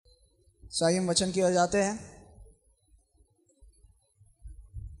आइए हम वचन की ओर जाते हैं।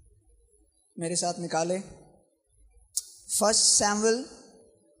 मेरे साथ निकाले 1 शमूएल,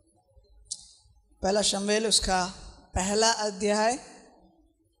 पहला शमूएल उसका पहला अध्याय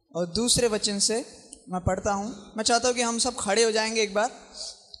और दूसरे वचन से मैं पढ़ता हूं। मैं चाहता हूं कि हम सब खड़े हो जाएंगे एक बार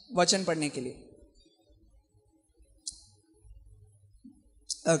वचन पढ़ने के लिए।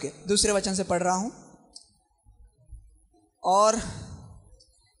 ओके, दूसरे वचन से पढ़ रहा हूं। और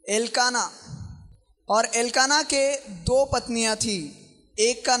एल्काना के 2 पत्नियां थी,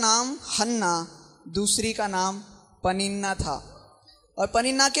 एक का नाम हन्ना, दूसरी का नाम पनिन्ना था। और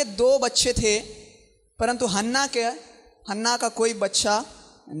पनिन्ना के 2 बच्चे थे, परंतु हन्ना का कोई बच्चा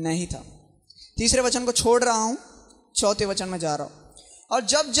नहीं था। तीसरे वचन को छोड़ रहा हूं, चौथे वचन में जा रहा हूं। और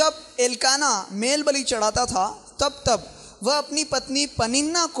जब जब एल्काना मेल बलि चढ़ाता था, तब तब वह अपनी पत्नी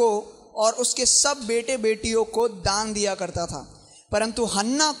पनिन्ना को और उसके सब बेटे बेटियों को दान दिया करता था, परंतु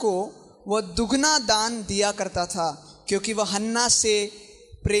हन्ना को वह दुगना दान दिया करता था, क्योंकि वह हन्ना से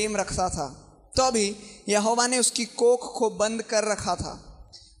प्रेम रखता था। तो अभी यहोवा ने उसकी कोख को बंद कर रखा था,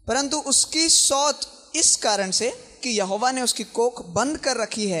 परंतु उसकी सौत इस कारण से कि यहोवा ने उसकी कोख बंद कर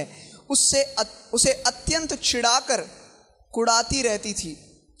रखी है, उसे अत्यंत चिढ़ाकर कुड़ाती रहती थी।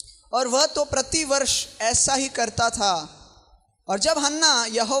 और वह तो प्रतिवर्ष ऐसा ही करता था। और जब हन्ना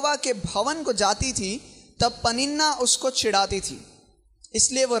यहोवा के भवन को जाती थी, तब पनिन्ना उसको चिढ़ाती थी,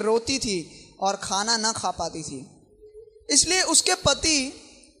 इसलिए वह रोती थी और खाना न खा पाती थी। इसलिए उसके पति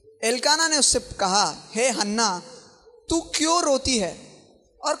एल्काना ने उससे कहा, हे हन्ना, तू क्यों रोती है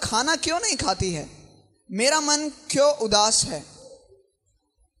और खाना क्यों नहीं खाती है? मेरा मन क्यों उदास है?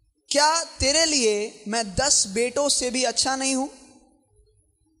 क्या तेरे लिए मैं 10 बेटों से भी अच्छा नहीं हूं?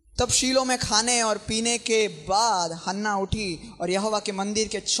 तब शीलो में खाने और पीने के बाद हन्ना उठी और यहोवा के मंदिर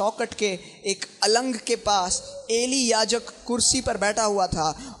के चौखट के एक अलंग के पास एली याजक कुर्सी पर बैठा हुआ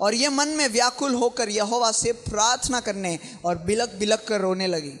था, और ये मन में व्याकुल होकर यहोवा से प्रार्थना करने और बिलक बिलक कर रोने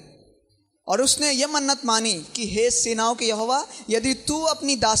लगी। और उसने यह मन्नत मानी कि हे सेनाओं के यहोवा, यदि तू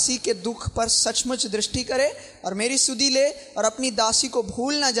अपनी दासी के दुख पर सचमुच दृष्टि करे और मेरी सुधि ले और अपनी दासी को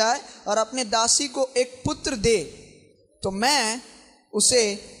भूल न जाए और अपने दासी को एक पुत्र दे, तो मैं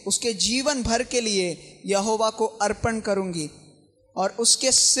उसे उसके जीवन भर के लिए यहोवा को अर्पण करूंगी और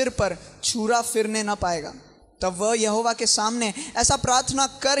उसके सिर पर छुरा फिरने न पाएगा। तब वह यहोवा के सामने ऐसा प्रार्थना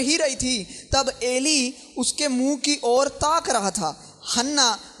कर ही रही थी, तब एली उसके मुंह की ओर ताक रहा था।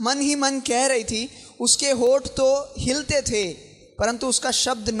 हन्ना मन ही मन कह रही थी, उसके होठ तो हिलते थे, परंतु उसका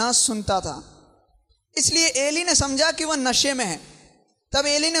शब्द न सुनता था। इसलिए एली ने समझा कि वह नशे में है। तब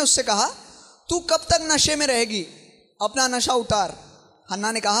एली ने उससे कहा, तू कब तक नशे में रहेगी? अपना नशा उतार।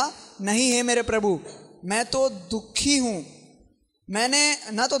 हन्ना ने कहा, नहीं है मेरे प्रभु, मैं तो दुखी हूं। मैंने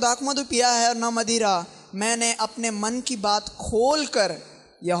न तो दाखमधु पिया है और न मदिरा। मैंने अपने मन की बात खोल कर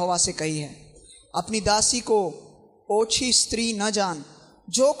यहोवा से कही है। अपनी दासी को ओछी स्त्री न जान।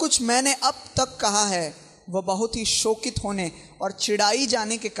 जो कुछ मैंने अब तक कहा है वह बहुत ही शोकित होने और चिढ़ाई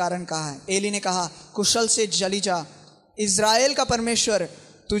जाने के कारण कहा है। एली ने कहा, कुशल से चली जा, इज़राइल का परमेश्वर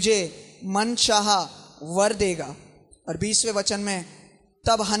तुझे मनचाहा वर देगा। और 20वें वचन में,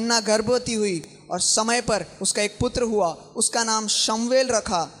 तब हन्ना गर्भवती हुई और समय पर उसका एक पुत्र हुआ। उसका नाम शमूएल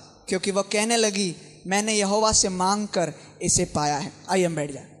रखा, क्योंकि वह कहने लगी, मैंने यहोवा से मांग कर इसे पाया है। आइए हम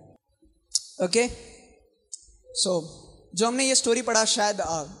बैठ जाए। ओके, जो हमने ये स्टोरी पढ़ा, शायद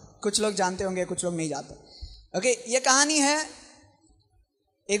कुछ लोग जानते होंगे, कुछ लोग नहीं जानते। ओके, ये कहानी है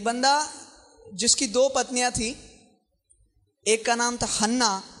एक बंदा जिसकी 2 पत्नियां थी। एक का नाम था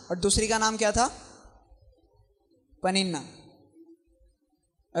हन्ना और दूसरी का नाम क्या था? पनिन्ना।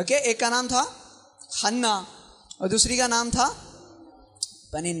 ओके, एक का नाम था हन्ना और दूसरी का नाम था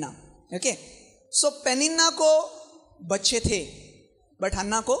पनिन्ना। ओके, सो पनिन्ना को बच्चे थे, बट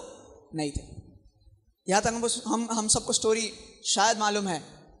हन्ना को नहीं थे। यहाँ तक हम सबको स्टोरी शायद मालूम है।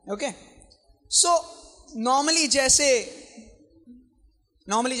 ओके, सो नॉर्मली जैसे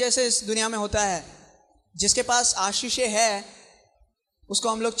इस दुनिया में होता है, जिसके पास आशीषें है उसको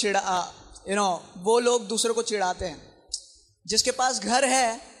हम लोग वो लोग दूसरों को चिढ़ाते हैं। जिसके पास घर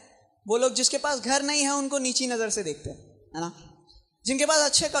है, वो लोग जिसके पास घर नहीं है उनको नीची नज़र से देखते हैं, है ना।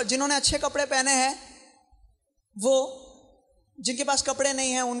 जिन्होंने अच्छे कपड़े पहने हैं, वो जिनके पास कपड़े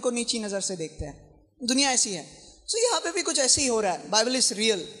नहीं हैं उनको नीची नज़र से देखते हैं। दुनिया ऐसी है। सो यहाँ पे भी कुछ ऐसे ही हो रहा है। Bible is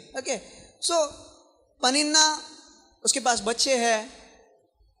real. Okay, so पनिन्ना, उसके पास बच्चे हैं,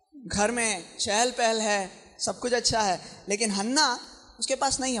 घर में चहल पहल है, सब कुछ अच्छा है, लेकिन हन्ना, उसके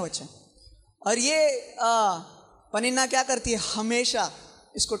पास नहीं है बच्चा। और ये पनिन्ना क्या करती है? हमेशा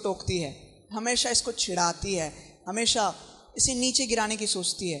इसको टोकती है, हमेशा इसको चिढ़ाती है, हमेशा इसे नीचे गिराने की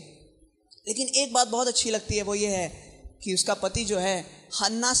सोचती है। लेकिन एक बात बहुत अच्छी लगती है, वो ये है कि उसका पति जो है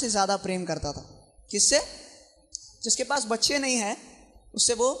हन्ना से ज्यादा प्रेम करता था। किससे? जिसके पास बच्चे नहीं है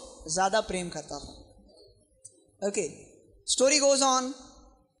उससे वो ज्यादा प्रेम करता था। Okay, story goes on.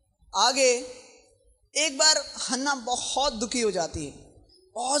 आगे एक बार हन्ना बहुत दुखी हो जाती है,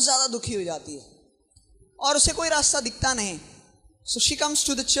 बहुत ज्यादा दुखी हो जाती है और उसे कोई रास्ता दिखता नहीं। So she comes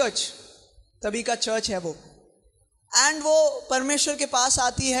to the church, तभी का चर्च है वो, एंड वो परमेश्वर के पास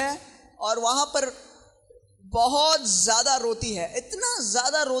आती है और वहां पर बहुत ज्यादा रोती है, इतना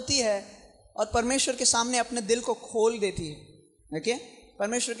ज्यादा रोती है और परमेश्वर के सामने अपने दिल को खोल देती है। ओके,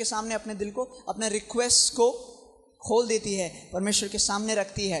 परमेश्वर के सामने अपने दिल को, अपने रिक्वेस्ट को खोल देती है, परमेश्वर के सामने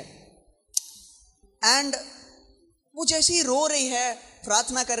रखती है। एंड वो जैसे ही रो रही है,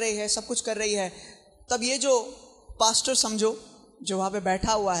 प्रार्थना कर रही है, सब कुछ कर रही है, तब ये जो पास्टर समझो जो वहां पे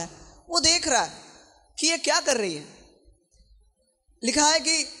बैठा हुआ है वो देख रहा है कि ये क्या कर रही है। लिखा है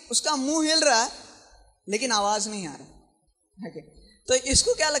कि उसका मुंह हिल रहा है लेकिन आवाज नहीं आ रहा। ओके, तो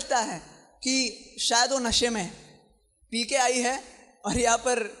इसको क्या लगता है कि शायद वो नशे में पी के आई है और यहाँ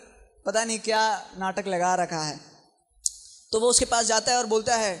पर पता नहीं क्या नाटक लगा रखा है। तो वो उसके पास जाता है और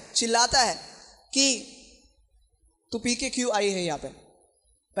बोलता है, चिल्लाता है कि तू पी के क्यों आई है यहाँ पे,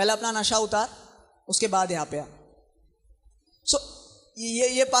 पहले अपना नशा उतार, उसके बाद यहाँ पे आ। सो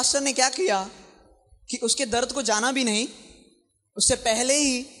ये पास्टर ने क्या किया कि उसके दर्द को जाना भी नहीं, उससे पहले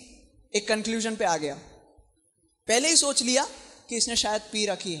ही एक कंक्लूजन पे आ गया, पहले ही सोच लिया कि इसने शायद पी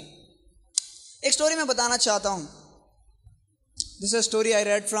रखी है। एक स्टोरी मैं बताना चाहता हूं। This is story I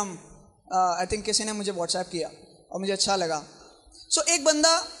read from I think किसी ने मुझे व्हाट्सएप किया और मुझे अच्छा लगा। सो एक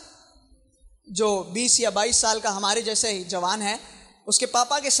बंदा जो 20 या 22 साल का हमारे जैसे ही जवान है, उसके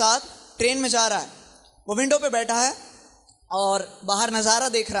पापा के साथ ट्रेन में जा रहा है। वो विंडो पे बैठा है और बाहर नज़ारा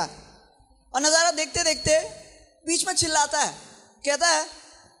देख रहा है और नज़ारा देखते देखते बीच में चिल्लाता है, कहता है,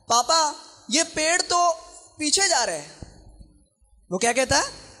 पापा ये पेड़ तो पीछे जा रहे हैं। वो क्या कहता है?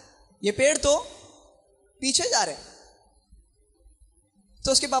 ये पेड़ तो पीछे जा रहे हैं।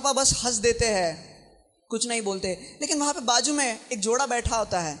 तो उसके पापा बस हंस देते हैं, कुछ नहीं बोलते। लेकिन वहां पे बाजू में एक जोड़ा बैठा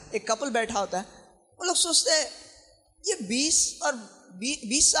होता है, एक कपल बैठा होता है। वो लोग सोचते हैं ये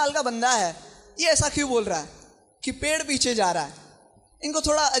 20 साल का बंदा है, ये ऐसा क्यों बोल रहा है कि पेड़ पीछे जा रहा है। इनको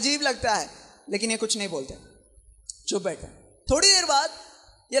थोड़ा अजीब लगता है लेकिन ये कुछ नहीं बोलते, चुप बैठे। थोड़ी देर बाद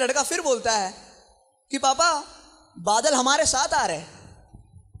ये लड़का फिर बोलता है कि पापा बादल हमारे साथ आ रहे हैं।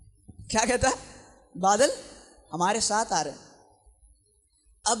 क्या कहता है? बादल हमारे साथ आ रहे हैं।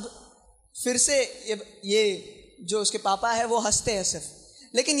 अब फिर से ये जो उसके पापा है वो हंसते हैं सिर्फ,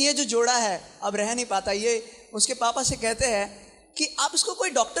 लेकिन ये जो जोड़ा है अब रह नहीं पाता। ये उसके पापा से कहते हैं कि आप इसको कोई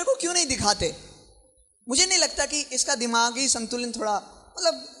डॉक्टर को क्यों नहीं दिखाते, मुझे नहीं लगता कि इसका दिमागी संतुलन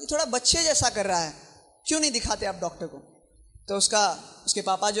थोड़ा बच्चे जैसा कर रहा है, क्यों नहीं दिखाते आप डॉक्टर को। तो उसके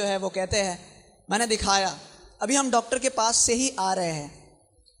पापा जो है वो कहते हैं, मैंने दिखाया, अभी हम डॉक्टर के पास से ही आ रहे हैं।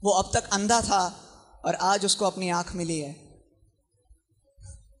 वो अब तक अंधा था और आज उसको अपनी आंख मिली है।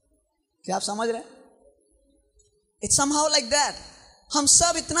 क्या आप समझ रहे हैं? It's somehow like that. हम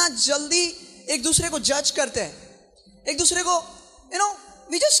सब इतना जल्दी एक दूसरे को जज करते हैं, एक दूसरे को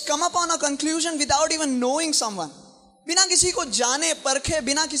we just come up on a conclusion without even knowing someone. बिना किसी को जाने परखे,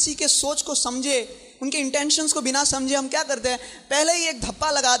 बिना किसी के सोच को समझे, उनके इंटेंशंस को बिना समझे हम क्या करते हैं, पहले ही एक धप्पा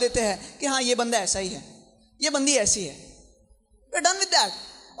लगा देते हैं कि हाँ ये बंदा ऐसा ही है, ये बंदी ऐसी है, we are done with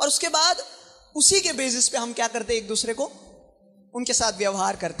that. और उसके बाद उसी के बेसिस पे हम क्या करते हैं, एक दूसरे को उनके साथ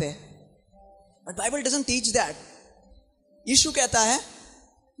व्यवहार करते हैं। But Bible doesn't teach that. Yeshu कहता है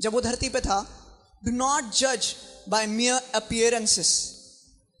जब वो धरती पे था, डू नॉट जज बाय मियर अपीयरेंसेस।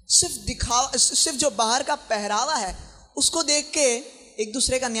 सिर्फ जो बाहर का पहरावा है उसको देख के एक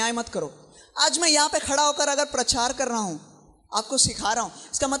दूसरे का न्याय मत करो। आज मैं यहाँ पे खड़ा होकर अगर प्रचार कर रहा हूँ, आपको सिखा रहा हूँ,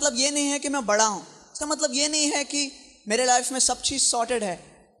 इसका मतलब ये नहीं है कि मैं बड़ा हूँ, इसका मतलब ये नहीं है कि मेरे लाइफ में सब चीज़ सॉर्टेड है,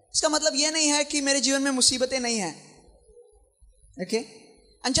 इसका मतलब ये नहीं है कि मेरे जीवन में मुसीबतें नहीं हैं। ओके,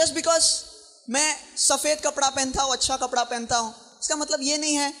 एंड जस्ट बिकॉज मैं सफ़ेद कपड़ा पहनता हूँ, अच्छा कपड़ा पहनता हूँ, इसका मतलब ये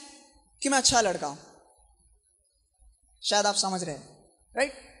नहीं है कि मैं अच्छा लड़का हूँ। शायद आप समझ रहे हैं,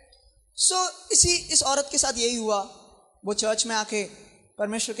 राइट? सो इस औरत के साथ यही हुआ। वो चर्च में आके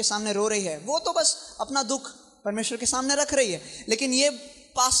परमेश्वर के सामने रो रही है। वो तो बस अपना दुख परमेश्वर के सामने रख रही है, लेकिन ये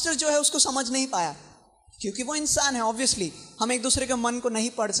पास्टर जो है उसको समझ नहीं पाया, क्योंकि वो इंसान है। ऑब्वियसली हम एक दूसरे के मन को नहीं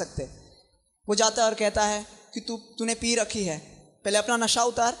पढ़ सकते। वो जाता है और कहता है कि तूने पी रखी है, पहले अपना नशा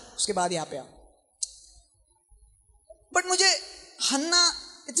उतार, उसके बाद यहाँ पे आ। बट मुझे हन्ना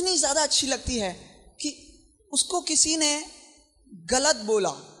इतनी ज्यादा अच्छी लगती है कि उसको किसी ने गलत बोला।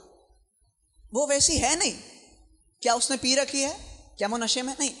 वो वैसी है नहीं। क्या उसने पी रखी है? क्या वो नशे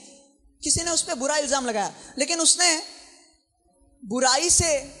में? नहीं। किसी ने उस पर बुरा इल्जाम लगाया, लेकिन उसने बुराई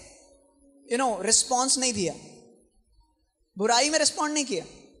से रिस्पॉन्स नहीं दिया। बुराई में रिस्पॉन्ड नहीं किया।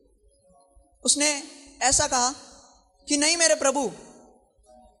 उसने ऐसा कहा कि नहीं मेरे प्रभु,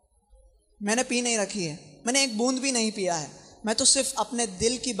 मैंने पी नहीं रखी है, मैंने एक बूंद भी नहीं पिया है, मैं तो सिर्फ अपने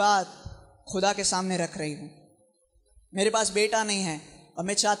दिल की बात खुदा के सामने रख रही हूं। मेरे पास बेटा नहीं है और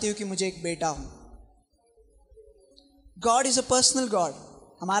मैं चाहती हूं कि मुझे एक बेटा हो। God is a personal God.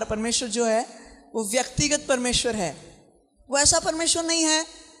 हमारा परमेश्वर जो है वो व्यक्तिगत परमेश्वर है। वो ऐसा परमेश्वर नहीं है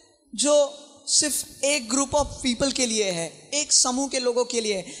जो सिर्फ एक ग्रुप ऑफ पीपल के लिए है, एक समूह के लोगों के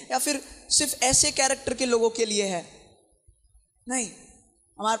लिए, या फिर सिर्फ ऐसे कैरेक्टर के लोगों के लिए है। नहीं,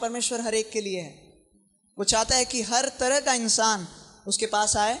 हमारा परमेश्वर हर एक के लिए है। वो चाहता है कि हर तरह का इंसान उसके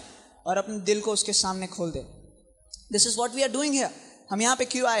पास आए और अपने दिल को उसके सामने खोल दे। This is what we are doing here. हम यहाँ पे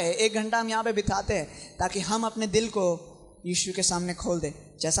क्यों आए हैं? 1 घंटा हम यहाँ पे बिताते हैं ताकि हम अपने दिल को यीशु के सामने खोल दे,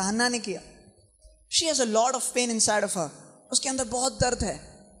 जैसा हन्ना ने किया। She has a lot of pain inside of her. उसके अंदर बहुत दर्द है,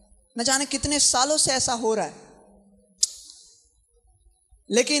 न जाने कितने सालों से ऐसा हो रहा है।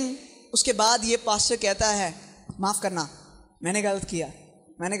 लेकिन उसके बाद ये पास्टर कहता है, माफ करना, मैंने गलत किया,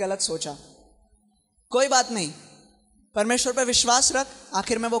 मैंने गलत सोचा, कोई बात नहीं, परमेश्वर पर विश्वास रख।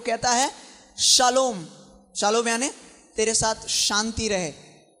 आखिर में वो कहता है शालोम। शालोम यानी तेरे साथ शांति रहे,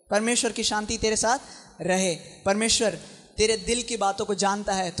 परमेश्वर की शांति तेरे साथ रहे। परमेश्वर तेरे दिल की बातों को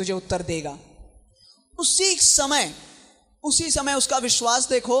जानता है, तुझे उत्तर देगा। उसी समय उसका विश्वास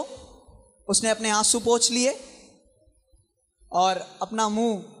देखो। उसने अपने आंसू पोंछ लिए और अपना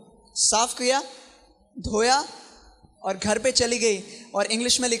मुंह साफ किया, धोया और घर पे चली गई। और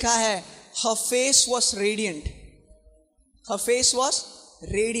इंग्लिश में लिखा है her face was radiant. her face was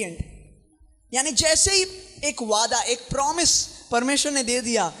radiant। यानी जैसे ही एक वादा, एक प्रॉमिस परमेश्वर ने दे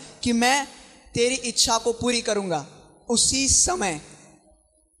दिया कि मैं तेरी इच्छा को पूरी करूंगा, उसी समय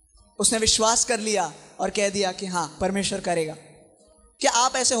उसने विश्वास कर लिया और कह दिया कि हाँ, परमेश्वर करेगा। क्या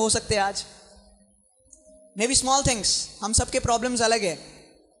आप ऐसे हो सकते हैं आज? May be small things. हम सबके प्रॉब्लम्स अलग है।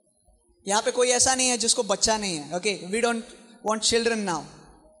 यहाँ पे कोई ऐसा नहीं है जिसको बच्चा नहीं है। Okay, we don't want children now,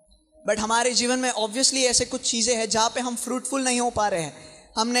 but हमारे जीवन में ऑब्वियसली ऐसे कुछ चीज़ें हैं जहाँ पे हम फ्रूटफुल नहीं हो पा रहे हैं।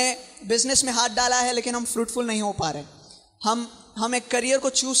 हमने बिजनेस में हाथ डाला है लेकिन हम फ्रूटफुल नहीं हो पा रहे। हम एक करियर को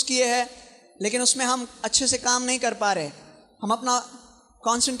चूज़ किए हैं लेकिन उसमें हम अच्छे से काम नहीं कर पा रहे। हम अपना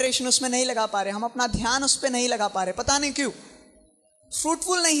कंसंट्रेशन उसमें नहीं लगा पा रहे, हम अपना ध्यान उस पर नहीं लगा पा रहे। पता नहीं क्यों,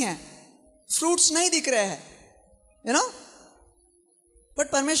 फ्रूटफुल नहीं है, फ्रूट्स नहीं दिख रहे हैं, यू नो।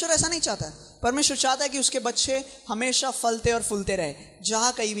 बट परमेश्वर ऐसा नहीं चाहता है। परमेश्वर चाहता है कि उसके बच्चे हमेशा फलते और फूलते रहे,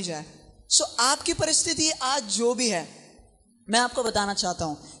 जहां कहीं भी जाए। सो आपकी परिस्थिति आज जो भी है, मैं आपको बताना चाहता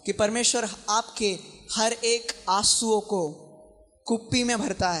हूं कि परमेश्वर आपके हर एक आंसुओं को कुप्पी में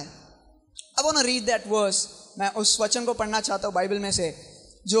भरता है। I want to read that verse. मैं उस वचन को पढ़ना चाहता हूं बाइबल में से,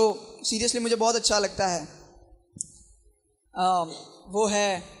 जो सीरियसली मुझे बहुत अच्छा लगता है। वो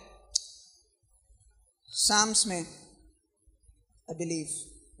है साम्स में, I believe,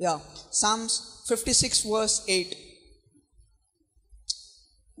 yeah, Psalms 56 verse 8.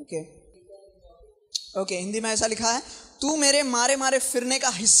 Okay, Hindi में ऐसा लिखा है, तू मेरे मारे मारे फिरने का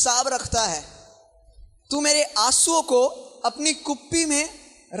हिसाब रखता है, तू मेरे आंसुओं को अपनी कुप्पी में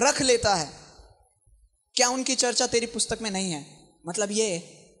रख लेता है। क्या उनकी चर्चा तेरी पुस्तक में नहीं है? मतलब ये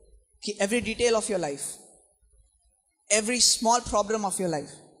कि every detail of your life, every small problem of your life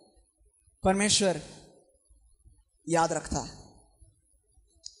परमेश्वर याद रखता है।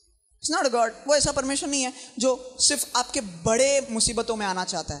 It's not a God. वो ऐसा परमेश्वर नहीं है जो सिर्फ आपके बड़े मुसीबतों में आना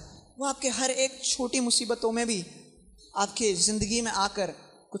चाहता है। वो आपके हर एक छोटी मुसीबतों में भी आपके जिंदगी में आकर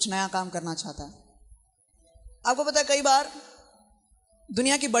कुछ नया काम करना चाहता है। आपको पता है, कई बार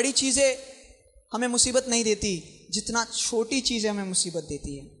दुनिया की बड़ी चीजें हमें मुसीबत नहीं देती जितना छोटी चीजें हमें मुसीबत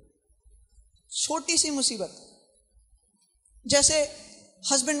देती है। छोटी सी मुसीबत, जैसे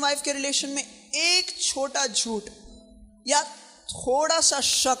हस्बैंड वाइफ के रिलेशन में एक छोटा झूठ या थोड़ा सा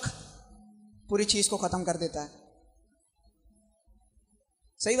शक पूरी चीज को खत्म कर देता है।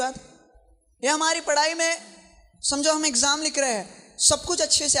 सही बात। या हमारी पढ़ाई में समझो हम एग्जाम लिख रहे हैं, सब कुछ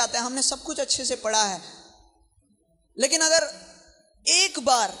अच्छे से आता है, हमने सब कुछ अच्छे से पढ़ा है, लेकिन अगर एक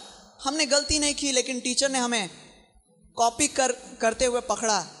बार हमने गलती नहीं की लेकिन टीचर ने हमें कॉपी करते हुए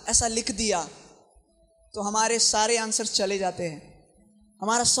पकड़ा, ऐसा लिख दिया, तो हमारे सारे आंसर्स चले जाते हैं,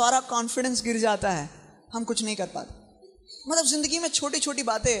 हमारा सारा कॉन्फिडेंस गिर जाता है, हम कुछ नहीं कर पाते। मतलब जिंदगी में छोटी छोटी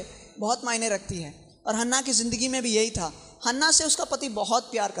बातें बहुत मायने रखती है। और हन्ना की जिंदगी में भी यही था। हन्ना से उसका पति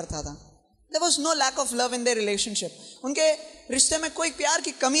बहुत प्यार करता था। There was no lack of love in their relationship. उनके रिश्ते में कोई प्यार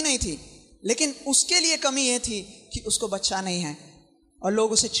की कमी नहीं थी, लेकिन उसके लिए कमी यह थी कि उसको बच्चा नहीं है और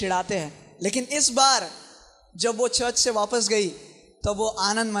लोग उसे चिढ़ाते हैं। लेकिन इस बार जब वो चर्च से वापस गई तो वो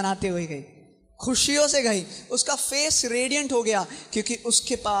आनंद मनाते हुए गई, खुशियों से गई। उसका फेस रेडिएंट हो गया क्योंकि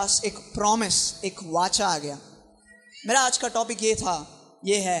उसके पास एक प्रॉमिस, एक वाचा आ गया। मेरा आज का टॉपिक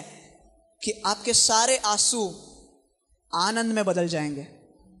ये है कि आपके सारे आंसू आनंद में बदल जाएंगे।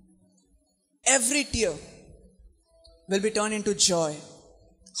 Every tier will be turn into Joy.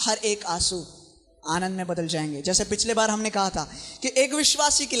 हर एक आंसू आनंद में बदल जाएंगे। जैसे पिछले बार हमने कहा था कि एक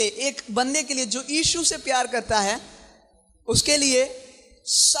विश्वासी के लिए, एक बंदे के लिए जो यीशु से प्यार करता है, उसके लिए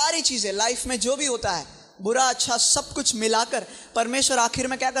सारी चीजें लाइफ में जो भी होता है, बुरा अच्छा सब कुछ मिलाकर परमेश्वर आखिर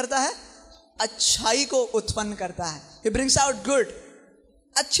में क्या करता है? अच्छाई को उत्पन्न करता है। He brings out good,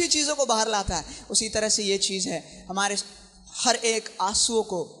 अच्छी चीजों को बाहर लाता है। उसी तरह से ये चीज है, हमारे हर एक आंसुओं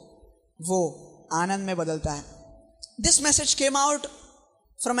को वो आनंद में बदलता है। This message came out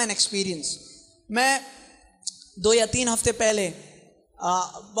from an experience. मैं 2 या 3 हफ्ते पहले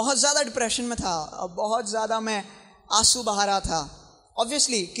बहुत ज़्यादा डिप्रेशन में था, बहुत ज़्यादा मैं आंसू बहा रहा था।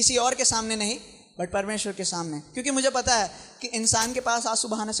 ऑब्वियसली किसी और के सामने नहीं, बट परमेश्वर के सामने, क्योंकि मुझे पता है कि इंसान के पास आंसू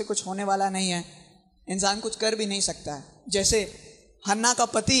बहाने से कुछ होने वाला नहीं है, इंसान कुछ कर भी नहीं सकता है। जैसे हन्ना का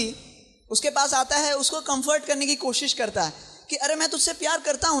पति उसके पास आता है, उसको कंफर्ट करने की कोशिश करता है कि अरे मैं तुझसे प्यार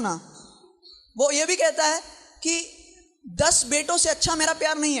करता हूं ना। वो ये भी कहता है कि 10 बेटों से अच्छा मेरा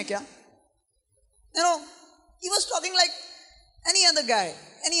प्यार नहीं है क्या? You know, he was talking like any other guy,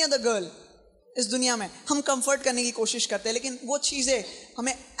 any other girl. इस दुनिया में हम कंफर्ट करने की कोशिश करते हैं, लेकिन वो चीज़ें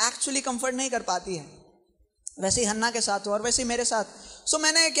हमें एक्चुअली कंफर्ट नहीं कर पाती है। वैसे ही हन्ना के साथ हुआ और वैसे ही मेरे साथ। सो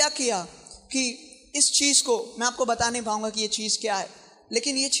मैंने क्या किया कि इस चीज़ को मैं आपको बता नहीं पाऊंगा कि ये चीज़ क्या है,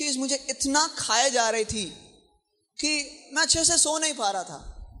 लेकिन ये चीज़ मुझे इतना खाए जा रही थी कि मैं अच्छे से सो नहीं पा रहा था।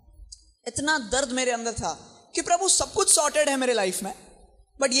 इतना दर्द मेरे अंदर था कि प्रभु सब कुछ सॉर्टेड है मेरे लाइफ में,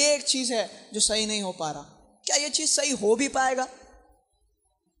 बट ये एक चीज़ है जो सही नहीं हो पा रहा। क्या ये चीज़ सही हो भी पाएगा?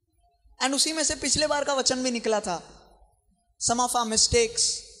 एंड उसी में से पिछले बार का वचन भी निकला था, सम of our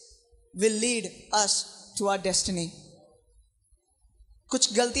mistakes will lead us to our destiny.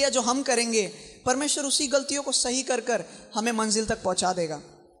 कुछ गलतियां जो हम करेंगे, परमेश्वर उसी गलतियों को सही कर कर हमें मंजिल तक पहुंचा देगा।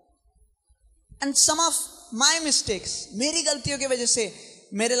 And some of my mistakes, मेरी गलतियों की वजह से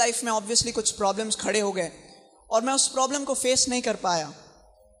मेरे लाइफ में ऑब्वियसली कुछ प्रॉब्लम्स खड़े हो गए और मैं उस प्रॉब्लम को फेस नहीं कर पाया।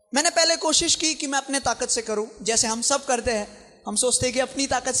 मैंने पहले कोशिश की कि मैं अपने ताकत से करूं, जैसे हम सब करते हैं। हम सोचते हैं कि अपनी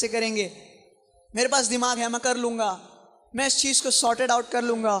ताकत से करेंगे, मेरे पास दिमाग है, मैं कर लूंगा, मैं इस चीज़ को सॉर्टेड आउट कर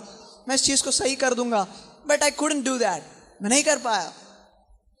लूंगा, मैं इस चीज़ को सही कर दूंगा। But I couldn't do that. मैं नहीं कर पाया।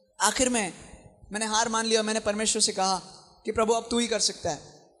 आखिर में मैंने हार मान लिया। मैंने परमेश्वर से कहा कि प्रभु अब तू ही कर सकता है,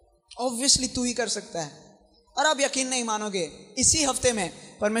 ऑब्वियसली तू ही कर सकता है। और आप यकीन नहीं मानोगे, इसी हफ्ते में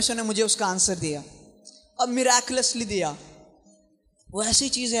परमेश्वर ने मुझे उसका आंसर दिया, अब मिराकुलसली दिया। वो ऐसी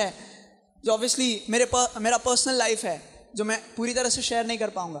चीज़ है जो ऑब्वियसली मेरा पर्सनल लाइफ है, जो मैं पूरी तरह से शेयर नहीं कर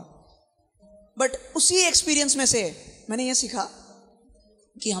पाऊंगा। बट उसी एक्सपीरियंस में से मैंने ये सीखा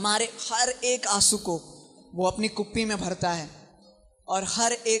कि हमारे हर एक आंसू को वो अपनी कुप्पी में भरता है और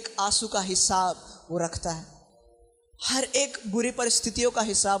हर एक आंसू का हिसाब वो रखता है। हर एक बुरी परिस्थितियों का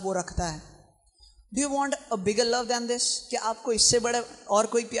हिसाब वो रखता है। Do you want a bigger love than this? क्या आपको इससे बड़ा और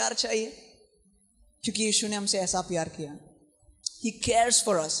कोई प्यार चाहिए? क्योंकि यीशु ने हमसे ऐसा प्यार किया। He cares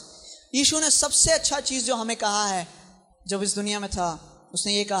for us. यीशु ने सबसे अच्छा चीज जो हमें कहा है जब इस दुनिया में था,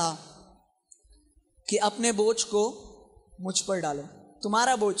 उसने ये कहा कि अपने बोझ को मुझ पर डालो।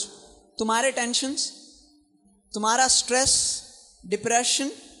 तुम्हारा बोझ, तुम्हारे टेंशन्स, तुम्हारा स्ट्रेस,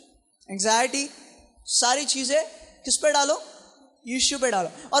 डिप्रेशन, एंजाइटी, सारी चीजें किस पे डालो? यीशु पे डालो।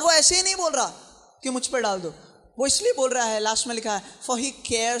 और वो ऐसे ही नहीं बोल रहा कि मुझ पर डाल दो, वो इसलिए बोल रहा है, लास्ट में लिखा है for he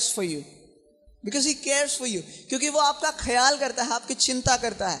cares for you, because he cares for you. क्योंकि वो आपका ख्याल करता है, आपकी चिंता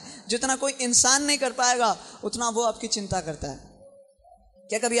करता है। जितना कोई इंसान नहीं कर पाएगा उतना वो आपकी चिंता करता है।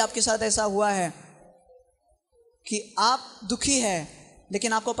 क्या कभी आपके साथ ऐसा हुआ है कि आप दुखी है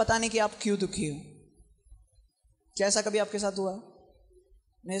लेकिन आपको पता नहीं कि आप क्यों दुखी हो? क्या ऐसा कभी आपके साथ हुआ है?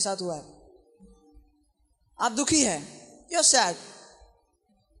 मेरे साथ हुआ है। आप दुखी है, यू आर सैड,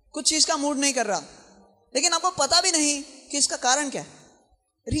 कुछ चीज का मूड नहीं कर रहा, लेकिन आपको पता भी नहीं कि इसका कारण क्या है,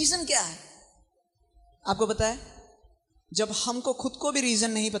 रीजन क्या है। आपको पता है, जब हमको खुद को भी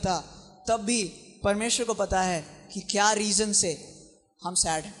रीजन नहीं पता, तब भी परमेश्वर को पता है कि क्या रीजन से हम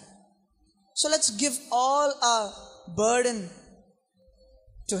सैड हैं। So let's give all our burden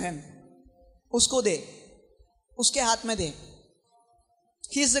to him. उसको दे, उसके हाथ में दे।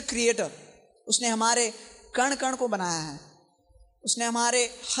 He is the creator. उसने हमारे कण कण को बनाया है, उसने हमारे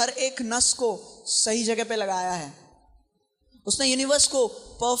हर एक नस को सही जगह पे लगाया है, उसने यूनिवर्स को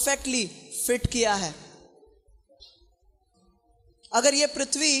परफेक्टली फिट किया है। अगर ये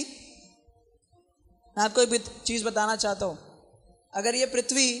पृथ्वी, मैं आपको एक चीज बताना चाहता हूं, अगर ये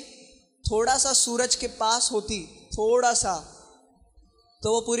पृथ्वी थोड़ा सा सूरज के पास होती, थोड़ा सा,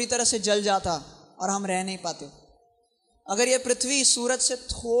 तो वो पूरी तरह से जल जाता और हम रह नहीं पाते। अगर ये पृथ्वी सूरज से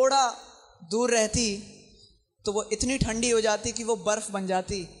थोड़ा दूर रहती तो वो इतनी ठंडी हो जाती कि वो बर्फ बन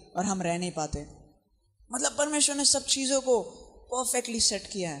जाती और हम रह नहीं पाते। मतलब परमेश्वर ने सब चीज़ों को परफेक्टली सेट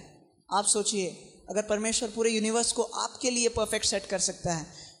किया है। आप सोचिए, अगर परमेश्वर पूरे यूनिवर्स को आपके लिए परफेक्ट सेट कर सकता है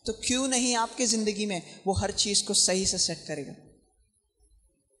तो क्यों नहीं आपकी ज़िंदगी में वो हर चीज़ को सही से सेट करेगा।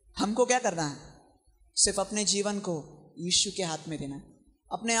 हमको क्या करना है? सिर्फ अपने जीवन को यीशु के हाथ में देना है,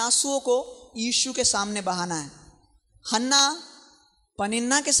 अपने आंसुओं को यीशु के सामने बहाना है। हन्ना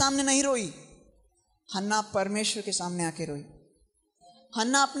पनिन्ना के सामने नहीं रोई, हन्ना परमेश्वर के सामने आके रोई।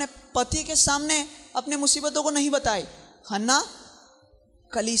 हन्ना अपने पति के सामने अपने मुसीबतों को नहीं बताई, हन्ना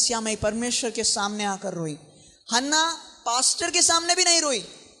कलीसिया में परमेश्वर के सामने आकर रोई। हन्ना पास्टर के सामने भी नहीं रोई,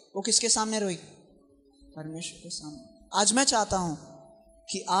 वो किसके सामने रोई? परमेश्वर के सामने। आज मैं चाहता हूं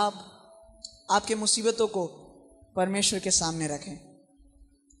कि आप आपके मुसीबतों को परमेश्वर के सामने रखें,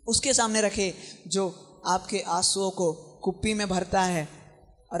 उसके सामने रखें जो आपके आंसुओं को कुप्पी में भरता है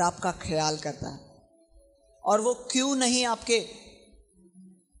और आपका ख्याल करता है। और वो क्यों नहीं आपके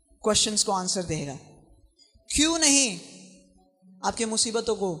क्वेश्चंस को आंसर देगा, क्यों नहीं आपके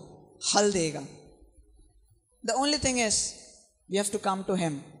मुसीबतों को हल देगा। The only thing is we have to come to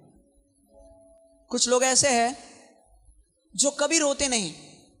him. कुछ लोग ऐसे हैं जो कभी रोते नहीं,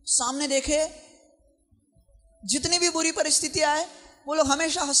 सामने देखे जितनी भी बुरी परिस्थिति आए वो लोग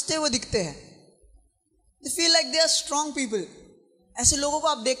हमेशा हंसते हुए दिखते हैं। They feel like they are strong people. ऐसे लोगों को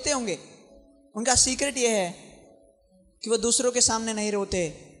आप देखते होंगे, उनका सीक्रेट ये है कि वो दूसरों के सामने नहीं रोते,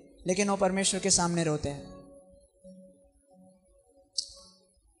 लेकिन वो परमेश्वर के सामने रोते हैं।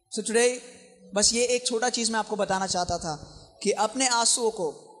 सो टुडे बस ये एक छोटा चीज मैं आपको बताना चाहता था कि अपने आंसुओं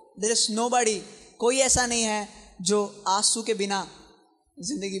को, देयर इज नोबडी, कोई ऐसा नहीं है जो आंसू के बिना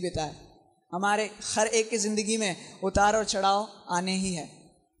जिंदगी बिताए। हमारे हर एक की जिंदगी में उतार और चढ़ाव आने ही है।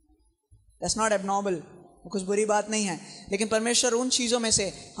 दैट्स नॉट एबनॉर्मल, कुछ बुरी बात नहीं है, लेकिन परमेश्वर उन चीज़ों में से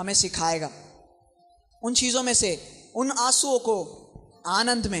हमें सिखाएगा, उन चीज़ों में से उन आंसुओं को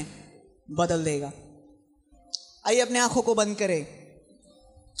आनंद में बदल देगा। आइए अपने आंखों को बंद करें,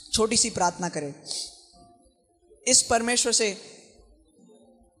 छोटी सी प्रार्थना करें, इस परमेश्वर से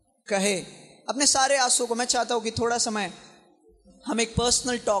कहे अपने सारे आंसुओं को। मैं चाहता हूं कि थोड़ा समय हम एक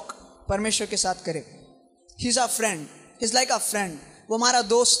पर्सनल टॉक परमेश्वर के साथ करें। He is our friend, he is like our friend. वो हमारा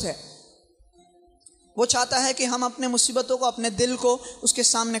दोस्त है। वो चाहता है कि हम अपने मुसीबतों को, अपने दिल को उसके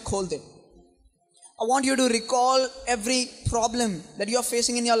सामने खोल दें। I want you to recall every problem that you are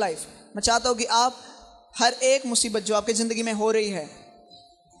facing in your life. मैं चाहता हूं कि आप हर एक मुसीबत जो आपकी जिंदगी में हो रही है,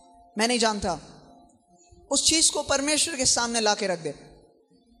 मैं नहीं जानता, उस चीज को परमेश्वर के सामने लाके रख दे।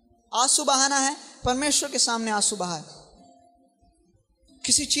 आंसू बहाना है, परमेश्वर के सामने आंसू बहाए।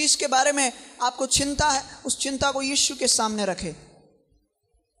 किसी चीज के बारे में आपको चिंता है, उस चिंता को यीशु के सामने रखे।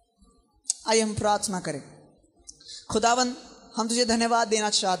 आइए हम प्रार्थना करें। खुदावन, हम तुझे धन्यवाद देना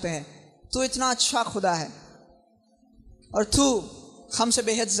चाहते हैं। तू इतना अच्छा खुदा है और तू हमसे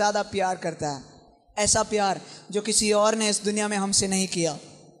बेहद ज्यादा प्यार करता है, ऐसा प्यार जो किसी और ने इस दुनिया में हमसे नहीं किया।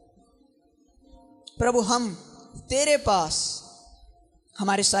 प्रभु, हम तेरे पास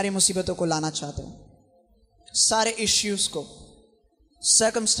हमारी सारी मुसीबतों को लाना चाहते हैं, सारे इश्यूज को,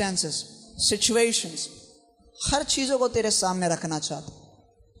 सर्कमस्टेंसेस, सिचुएशंस, हर चीजों को तेरे सामने रखना चाहते हैं।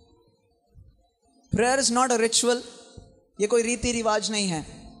 Prayer is not a ritual, ये कोई रीति रिवाज नहीं है।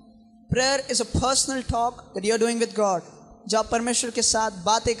 Prayer is a personal talk that you are doing with God, जो आप परमेश्वर के साथ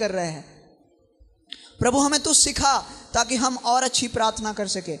बातें कर रहे हैं। प्रभु, हमें तू सिखा ताकि हम और अच्छी प्रार्थना कर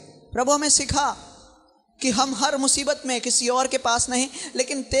सके। प्रभु, हमें सिखा कि हम हर मुसीबत में किसी और के पास नहीं,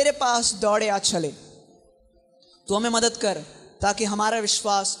 लेकिन तेरे पास दौड़े आ चले। तू हमें मदद कर ताकि हमारा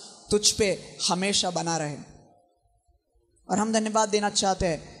विश्वास तुझ पे हमेशा बना रहे। और हम धन्यवाद देना चाहते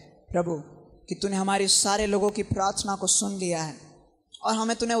हैं प्रभु कि तूने हमारी सारे लोगों की प्रार्थना को सुन लिया है और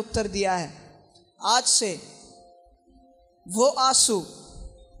हमें तूने उत्तर दिया है। आज से वो आंसू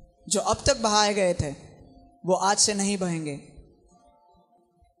जो अब तक बहाए गए थे, वो आज से नहीं बहेंगे,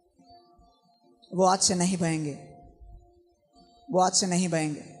 वो आज से नहीं बहेंगे, वो आज से नहीं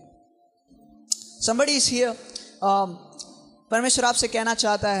बहेंगे। Somebody is here, परमेश्वर आपसे कहना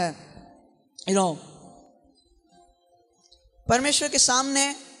चाहता है, परमेश्वर के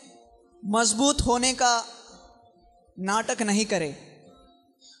सामने मजबूत होने का नाटक नहीं करे।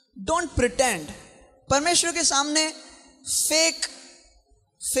 Don't pretend. परमेश्वर के सामने फेक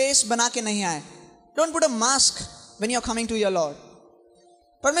फेस बना के नहीं आए। Don't put a mask when you are coming to your Lord.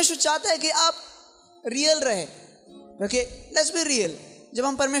 परमेश्वर चाहता है कि आप रियल रहे। Okay, let's be real. जब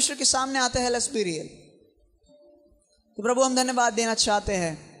हम परमेश्वर के सामने आते हैं, लेट्स बी रियल। तो प्रभु, हम धन्यवाद देना चाहते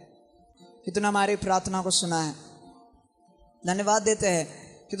हैं कि तूने हमारी प्रार्थना को सुना है। धन्यवाद देते हैं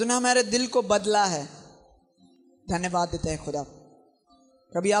कि तूने हमारे दिल को बदला है। धन्यवाद देते हैं खुदा।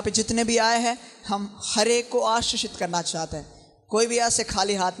 प्रभु यहाँ पे जितने भी आए हैं, हम हर एक को आशीषित करना चाहते हैं। कोई भी यहाँ से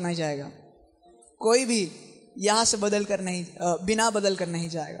खाली हाथ नहीं जाएगा, कोई भी यहाँ से बिना बदल कर नहीं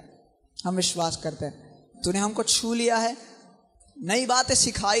जाएगा। हम विश्वास करते हैं तूने हमको छू लिया है, नई बातें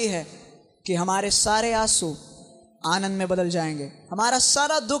सिखाई है कि हमारे सारे आंसू आनंद में बदल जाएंगे, हमारा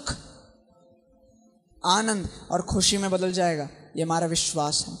सारा दुख आनंद और खुशी में बदल जाएगा। ये हमारा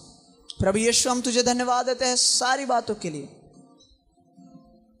विश्वास है। प्रभु यीशु, हम तुझे धन्यवाद देते हैं सारी बातों के लिए।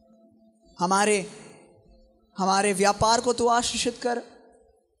 हमारे व्यापार को तू आशीषित कर,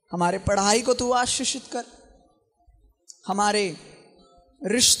 हमारे पढ़ाई को तू आशीषित कर, हमारे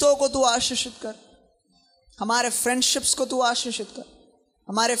रिश्तों को तू आशीषित कर, हमारे फ्रेंडशिप्स को तू आशीषित कर,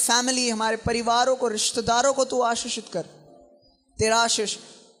 हमारे फैमिली, हमारे परिवारों को, रिश्तेदारों को तू आशीषित कर। तेरा आशीष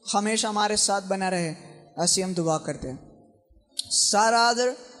हमेशा हमारे साथ बना रहे, ऐसी हम दुआ करते हैं। सारा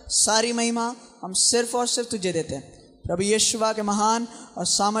आदर, सारी महिमा हम सिर्फ और सिर्फ तुझे देते हैं। प्रभु यीशु के महान और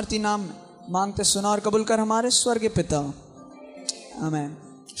सामर्थी नाम में मांगते, सुना और कबूल कर हमारे स्वर्गीय पिता। आमीन।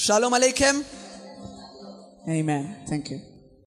 शालोम अलैकुम। आमीन। Thank you.